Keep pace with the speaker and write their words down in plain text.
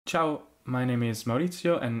Ciao, my name is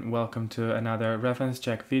Maurizio and welcome to another reference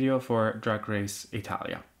check video for Drag Race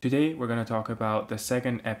Italia. Today we're going to talk about the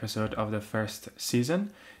second episode of the first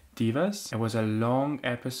season, Divas. It was a long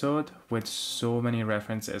episode with so many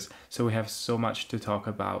references, so we have so much to talk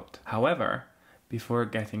about. However, before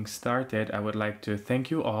getting started, I would like to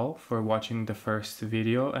thank you all for watching the first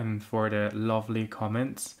video and for the lovely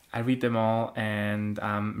comments. I read them all and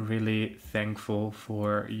I'm really thankful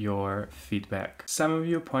for your feedback. Some of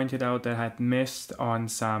you pointed out that I had missed on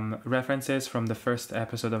some references from the first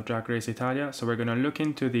episode of Drag Race Italia, so we're going to look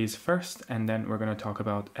into these first and then we're going to talk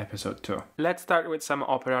about episode 2. Let's start with some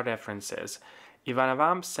opera references. Ivana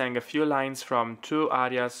Vamp sang a few lines from two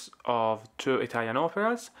arias of two Italian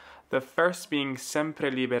operas. The first being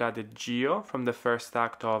Sempre Libera de Gio from the first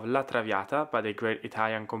act of La Traviata by the great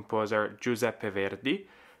Italian composer Giuseppe Verdi.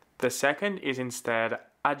 The second is instead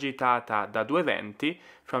Agitata da due venti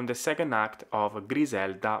from the second act of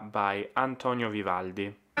Griselda by Antonio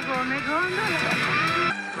Vivaldi.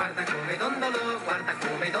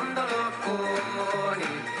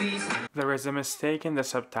 There is a mistake in the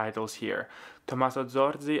subtitles here. Tommaso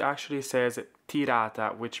Zorzi actually says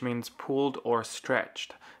tirata, which means pulled or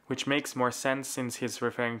stretched, which makes more sense since he's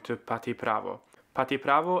referring to Patti Pravo. Patti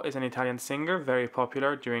Pravo is an Italian singer very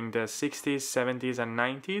popular during the 60s, 70s and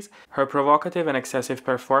 90s. Her provocative and excessive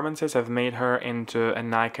performances have made her into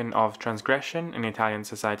an icon of transgression in Italian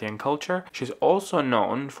society and culture. She's also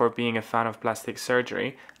known for being a fan of plastic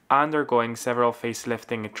surgery, undergoing several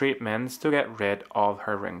facelifting treatments to get rid of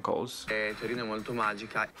her wrinkles.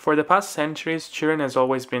 For the past centuries, Turin has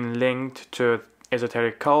always been linked to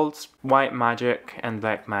esoteric cults, white magic and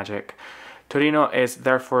black magic. Torino is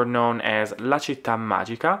therefore known as La Città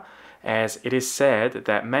Magica, as it is said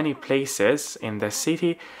that many places in the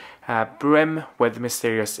city brim with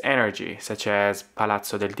mysterious energy, such as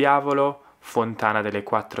Palazzo del Diavolo, Fontana delle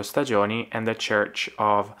Quattro Stagioni, and the Church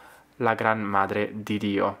of La Gran Madre di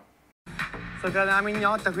Dio.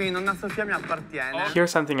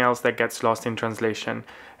 Here's something else that gets lost in translation.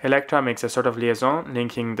 Electra makes a sort of liaison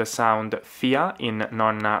linking the sound fia in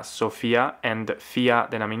Nonna Sofia and fia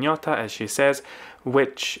della mignotta, as she says,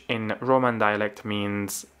 which in Roman dialect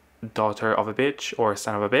means daughter of a bitch or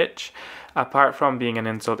son of a bitch. Apart from being an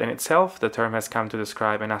insult in itself, the term has come to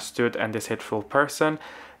describe an astute and deceitful person.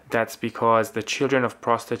 That's because the children of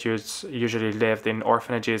prostitutes usually lived in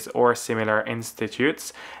orphanages or similar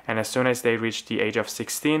institutes, and as soon as they reached the age of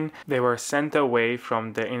 16, they were sent away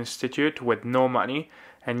from the institute with no money,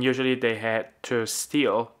 and usually they had to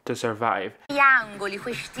steal to survive. Triangoli,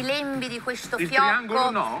 questi lembi di questo fiocco. Il triangolo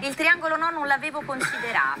no? Il triangolo no, non l'avevo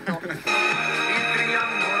considerato. Il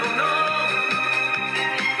triangolo no.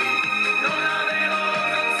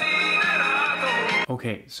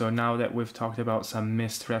 Okay, so now that we've talked about some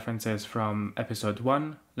missed references from episode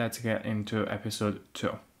 1, let's get into episode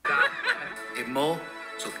 2.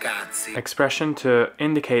 Expression to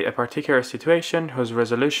indicate a particular situation whose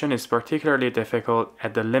resolution is particularly difficult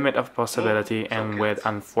at the limit of possibility and with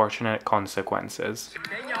unfortunate consequences.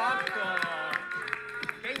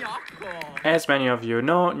 As many of you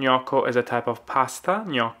know, gnocco is a type of pasta,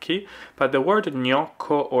 gnocchi, but the word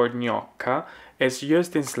gnocco or gnocca is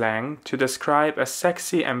used in slang to describe a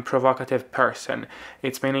sexy and provocative person.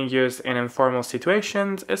 It's mainly used in informal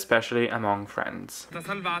situations, especially among friends.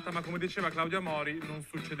 Salvata, ma come diceva Claudia Mori, non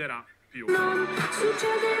succederà più. Non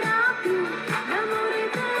succederà più, l'amore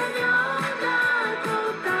che mi ho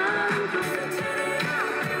dato tanto.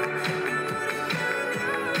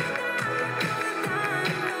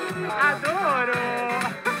 Adoro!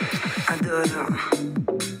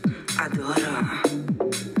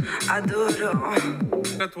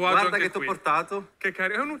 Guarda che t'ho portato. Che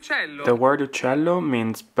carino, è un uccello. The word uccello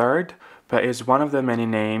means bird, but is one of the many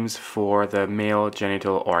names for the male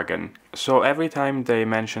genital organ. So every time they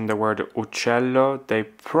mention the word uccello, they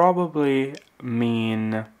probably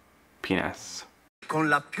mean penis. Con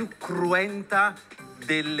la più cruenta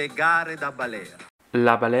delle gare da balera.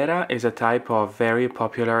 La balera is a type of very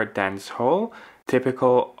popular dance hall,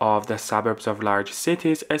 typical of the suburbs of large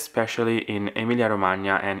cities, especially in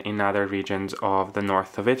Emilia-Romagna and in other regions of the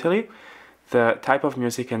north of Italy. The type of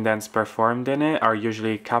music and dance performed in it are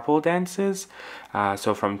usually couple dances,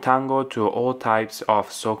 so from tango to all types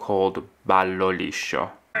of so-called ballo liscio.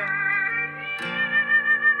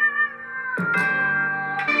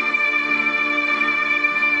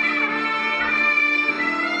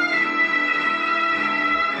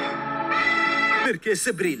 Perché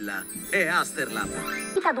se brilla è Asterlam.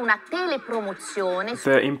 Ad una telepromozione.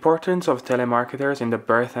 The importance of telemarketers in the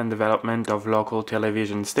birth and development of local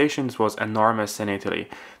television stations was enormous in Italy.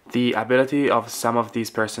 The ability of some of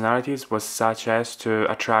these personalities was such as to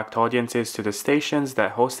attract audiences to the stations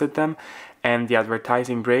that hosted them, and the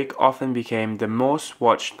advertising break often became the most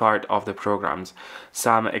watched part of the programs.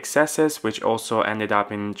 Some excesses, which also ended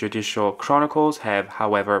up in judicial chronicles, have,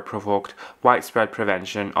 however, provoked widespread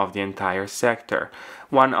prevention of the entire sector.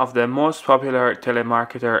 One of the most popular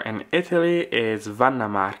telemarketer in Italy is Vanna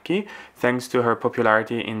Marchi. Thanks to her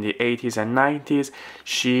popularity in the 80s and 90s,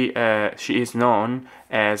 she is known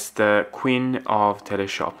as the Queen of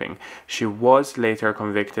Teleshopping. She was later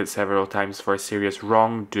convicted several times for serious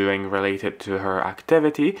wrongdoing related to her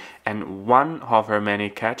activity, and one of her many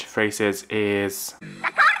catchphrases is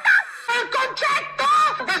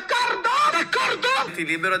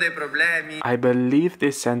I believe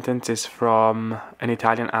this sentence is from an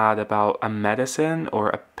Italian ad about a medicine or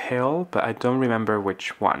a pill, but I don't remember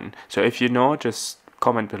which one. So if you know, just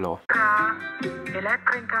comment below.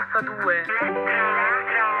 Elecktra in cassa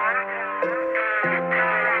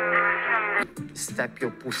 2. Step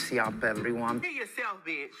your pussy up, everyone. Get yourself,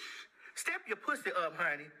 bitch. Step your pussy up,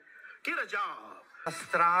 honey. Get a job. La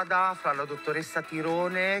strada fra la dottoressa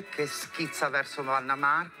Tirone che schizza verso Vanna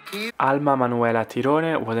Marchi. Alma Manuela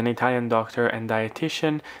Tirone was an Italian doctor and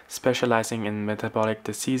dietitian specializing in metabolic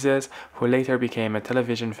diseases who later became a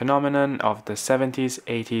television phenomenon of the 70s,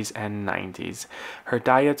 80s, and 90s. Her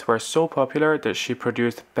diets were so popular that she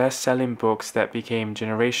produced best-selling books that became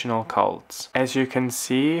generational cults. As you can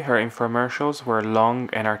see, her infomercials were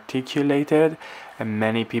long and articulated, and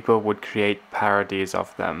many people would create parodies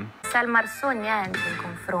of them. Marcel Marceau niente in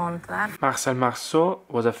confronto, Marcel Marceau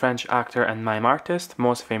was a French actor and mime artist,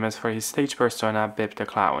 most famous for his stage persona Bip the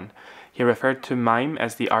Clown. He referred to mime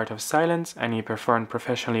as the art of silence, and he performed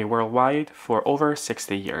professionally worldwide for over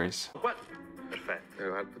 60 years. What?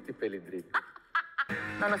 Perfetto, ha tutti I peli dritti.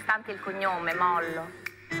 nonostante il cognome Mollo.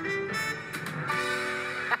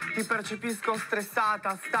 Ti percepisco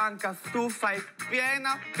stressata, stanca, stufa e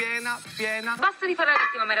piena. Basta di fare la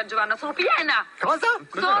vittima, Mera Giovanna, sono piena! Cosa?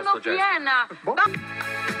 Sono piena!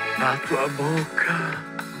 La tua bocca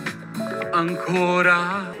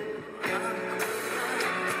ancora.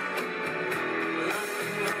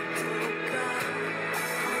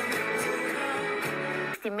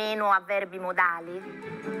 Meno avverbi modali.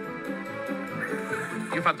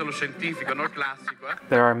 Io ho fatto lo scientifico, non il classico.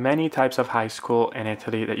 There are many types of high school in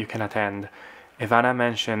Italy that you can attend. Ivana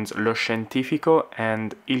mentions lo scientifico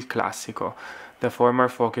and il classico. The former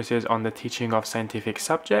focuses on the teaching of scientific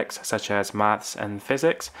subjects, such as maths and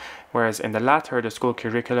physics, whereas in the latter, the school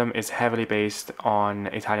curriculum is heavily based on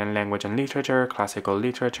Italian language and literature, classical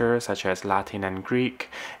literature, such as Latin and Greek,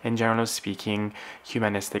 and generally speaking,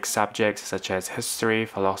 humanistic subjects such as history,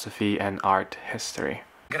 philosophy, and art history.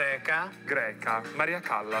 Greca. Maria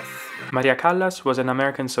Callas. Maria Callas was an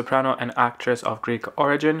American soprano and actress of Greek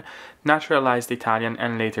origin, naturalized Italian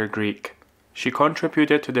and later Greek. She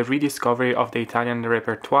contributed to the rediscovery of the Italian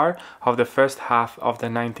repertoire of the first half of the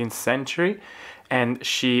 19th century, and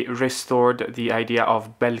she restored the idea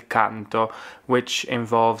of bel canto, which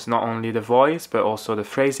involves not only the voice, but also the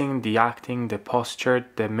phrasing, the acting, the posture,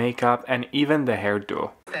 the makeup, and even the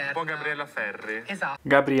hairdo. Un po' Gabriella Ferri. Esatto.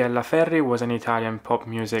 Gabriella Ferri was an Italian pop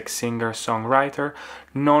music singer-songwriter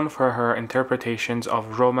known for her interpretations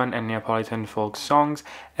of Roman and Neapolitan folk songs,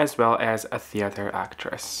 as well as a theater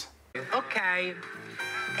actress. Ok.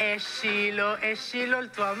 Escilo il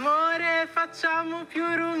tuo amore, facciamo più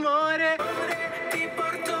rumore. Ti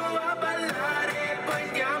porto a ballare, poi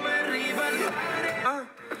andiamo in riva al mare.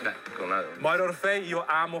 Moira Orfei, io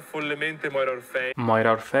amo follemente Moira Orfei.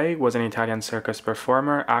 Moira Orfei was an Italian circus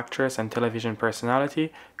performer, actress, and television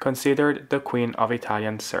personality, considered the queen of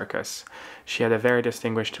Italian circus. She had a very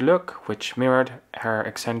distinguished look, which mirrored her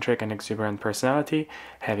eccentric and exuberant personality,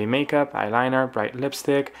 heavy makeup, eyeliner, bright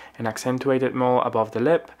lipstick, an accentuated mole above the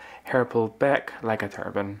lip, hair pulled back like a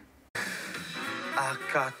turban.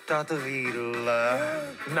 Accattatville.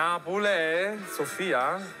 Napoli,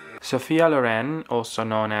 Sofia. Sofia Loren, also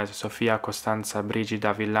known as Sofia Costanza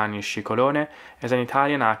Brigida Villani Scicolone, is an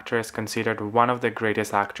Italian actress considered one of the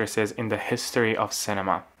greatest actresses in the history of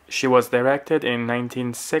cinema. She was directed in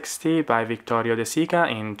 1960 by Vittorio De Sica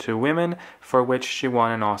in Two Women, for which she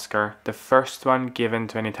won an Oscar, the first one given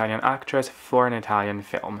to an Italian actress for an Italian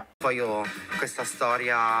film. Poi ho questa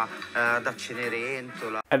storia da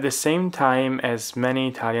Cenerentola. At the same time as many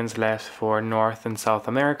Italians left for North and South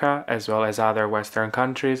America, as well as other Western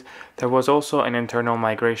countries, there was also an internal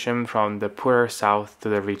migration from the poorer south to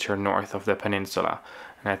the richer north of the peninsula.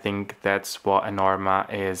 And I think that's what Enorma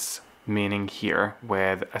is meaning here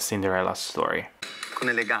with a Cinderella story. Con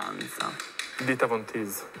eleganza. Dita Von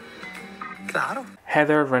Teese. Claro.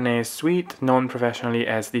 Heather Renee Sweet, known professionally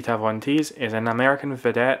as Dita Von Teese, is an American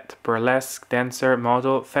vedette, burlesque dancer,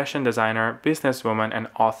 model, fashion designer, businesswoman, and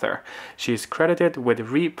author. She is credited with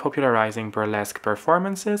repopularizing burlesque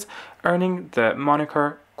performances, earning the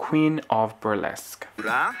moniker Queen of Burlesque.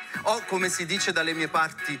 O come si dice dalle mie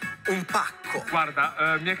parti, un pacco.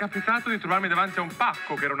 Guarda, mi è capitato di trovarmi davanti a un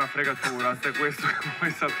pacco che era una fregatura, se questo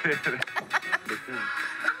vuoi sapere.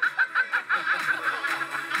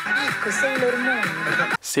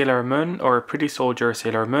 Sailor Moon, or Pretty Soldier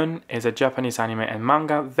Sailor Moon, is a Japanese anime and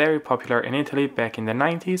manga very popular in Italy back in the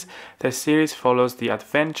 90s. The series follows the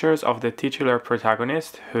adventures of the titular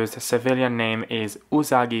protagonist, whose civilian name is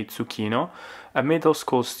Usagi Tsukino, a middle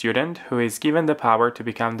school student who is given the power to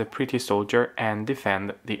become the Pretty Soldier and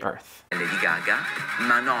defend the Earth. Lady Gaga,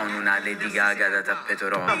 ma non una Lady Gaga da tappeto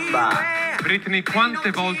rosa. Britney, quante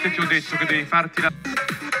volte ti ho detto che devi farti la...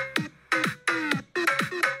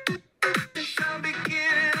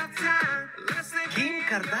 Kim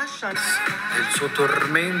Kardashian. Il suo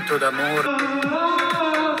tormento d'amore.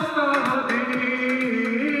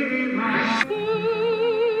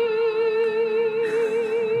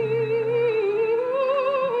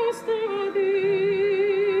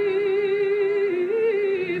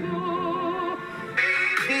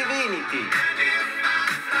 Divinity.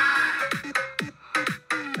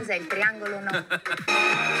 Cos'è il triangolo no? Il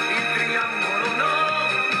triangolo no.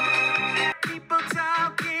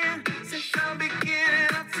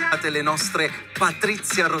 Le nostre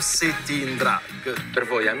Patrizia Rossetti in drag. Per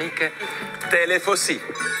voi amiche, telefosì.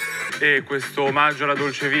 E questo omaggio alla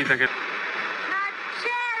dolce vita che...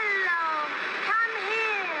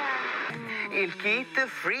 Il kit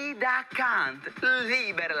Farida Kant.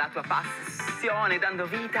 Libera la tua passione dando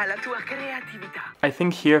vita alla tua creatività. I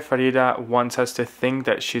think here Farida wants us to think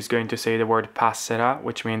that she's going to say the word passera,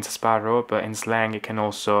 which means sparrow, but in slang it can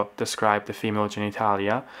also describe the female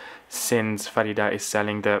genitalia, since Farida is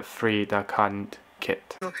selling the Farida Kant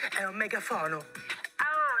kit. È un megafono.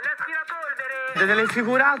 Delle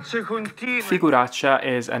figuracce continue. Figuraccia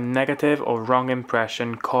is a negative or wrong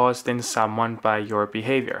impression caused in someone by your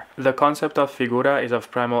behavior. The concept of figura is of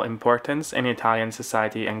primal importance in Italian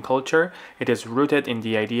society and culture. It is rooted in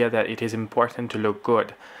the idea that it is important to look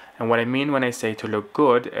good. And what I mean when I say to look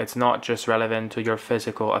good, it's not just relevant to your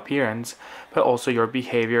physical appearance, but also your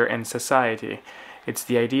behavior in society. It's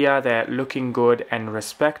the idea that looking good and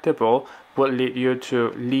respectable will lead you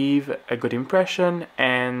to leave a good impression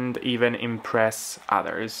and even impress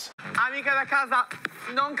others. Amica da casa,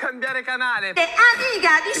 non cambiare canale.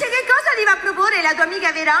 Amica, dice che cosa ti va a proporre la tua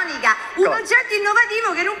amica Veronica? Un oggetto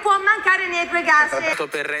innovativo che non può mancare nelle tue case. Fatto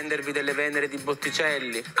per rendervi delle Venere di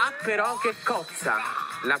Botticelli. Però che cozza.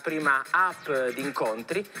 La prima app di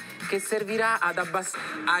incontri che servirà ad abbassare.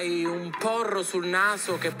 Hai un porro sul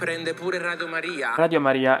naso che prende pure Radio Maria. Radio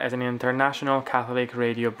Maria is an international Catholic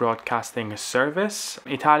radio broadcasting service.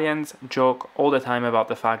 Italians joke all the time about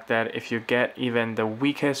the fact that if you get even the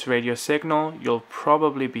weakest radio signal, you'll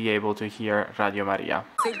probably be able to hear Radio Maria.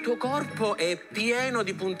 Se il tuo corpo è pieno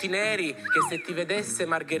di punti neri, che se ti vedesse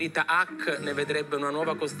Margherita Hack ne vedrebbe una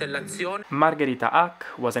nuova costellazione. Margherita Hack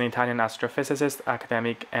was an Italian astrophysicist, academic,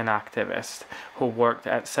 and activist who worked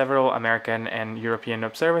at several American and European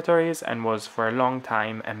observatories and was for a long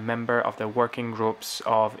time a member of the working groups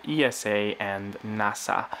of ESA and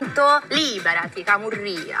NASA. Liberati,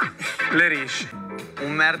 camurria. Le Riche.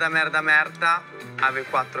 Un merda, ave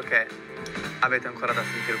 4 che avete ancora da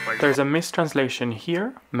sentire poi. There's a mistranslation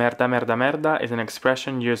here. Merda, merda, merda is an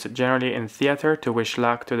expression used generally in theater to wish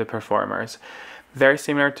luck to the performers. Very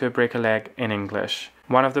similar to break a leg in English.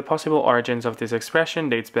 One of the possible origins of this expression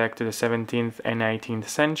dates back to the 17th and 18th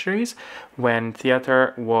centuries, when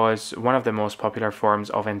theater was one of the most popular forms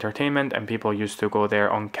of entertainment and people used to go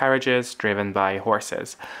there on carriages driven by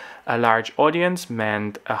horses. A large audience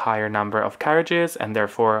meant a higher number of carriages and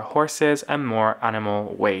therefore horses and more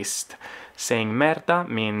animal waste. Saying merda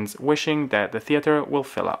means wishing that the theater will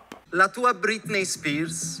fill up. La tua Britney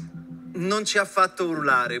Spears non ci ha fatto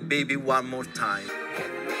urlare Baby One More Time.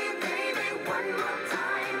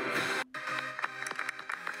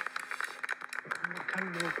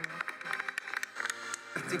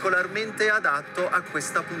 Particolarmente adatto a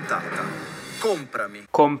questa puntata. Comprami.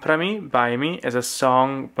 Comprami, Buy Me, is a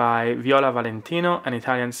song by Viola Valentino, an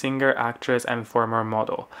Italian singer, actress, and former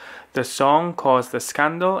model. The song caused a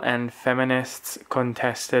scandal, and feminists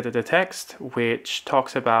contested the text, which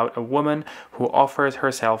talks about a woman who offers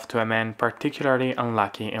herself to a man particularly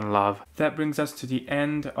unlucky in love. That brings us to the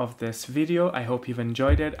end of this video. I hope you've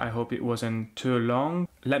enjoyed it. I hope it wasn't too long.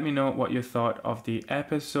 Let me know what you thought of the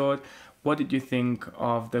episode. What did you think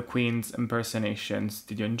of the Queen's impersonations?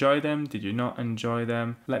 Did you enjoy them? Did you not enjoy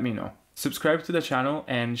them? Let me know. Subscribe to the channel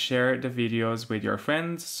and share the videos with your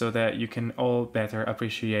friends so that you can all better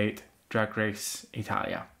appreciate Drag Race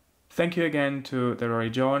Italia. Thank you again to the Rory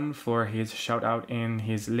John for his shout out in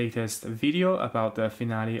his latest video about the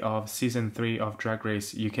finale of Season 3 of Drag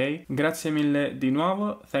Race UK. Grazie mille di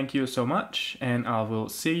nuovo, thank you so much, and I will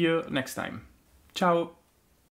see you next time. Ciao!